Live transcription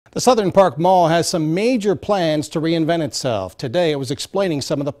The Southern Park Mall has some major plans to reinvent itself. Today, it was explaining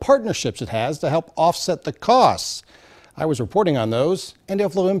some of the partnerships it has to help offset the costs. I was reporting on those and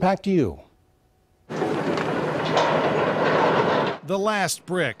if they'll impact you. The last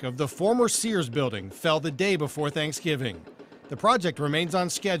brick of the former Sears building fell the day before Thanksgiving. The project remains on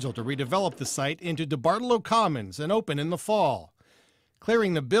schedule to redevelop the site into DeBartolo Commons and open in the fall.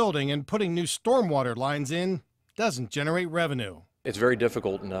 Clearing the building and putting new stormwater lines in doesn't generate revenue. It's very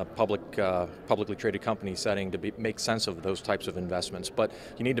difficult in a publicly traded company setting to make sense of those types of investments, but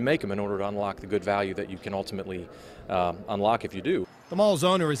you need to make them in order to unlock the good value that you can ultimately unlock if you do. The mall's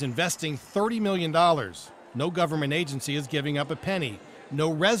owner is investing $30 million. No government agency is giving up a penny. No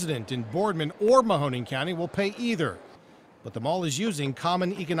resident in Boardman or Mahoning County will pay either. But the mall is using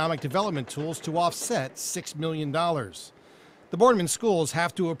common economic development tools to offset $6 million. The Boardman schools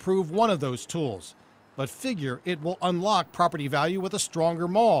have to approve one of those tools, but figure it will unlock property value with a stronger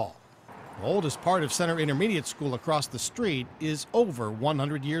mall. The oldest part of Center Intermediate School across the street is over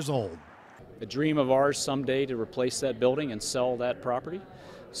 100 years old. A dream of ours someday to replace that building and sell that property.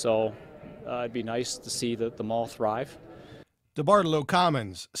 So it'd be nice to see the mall thrive. DeBartolo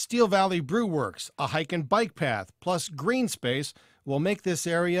Commons, Steel Valley Brew Works, a hike and bike path, plus green space will make this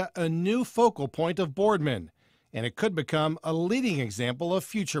area a new focal point of Boardman, and it could become a leading example of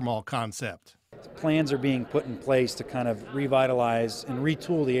future mall concept. Plans are being put in place to kind of revitalize and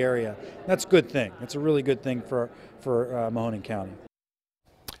retool the area. That's a good thing. It's a really good thing for Mahoning County.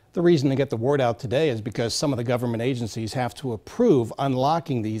 The reason to get the word out today is because some of the government agencies have to approve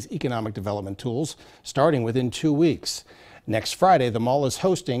unlocking these economic development tools starting within 2 weeks. Next Friday, the mall is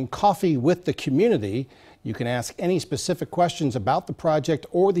hosting Coffee with the Community. You can ask any specific questions about the project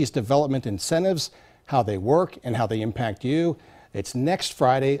or these development incentives, how they work and how they impact you. It's next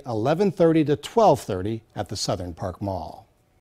Friday, 11:30 to 12:30 at the Southern Park Mall.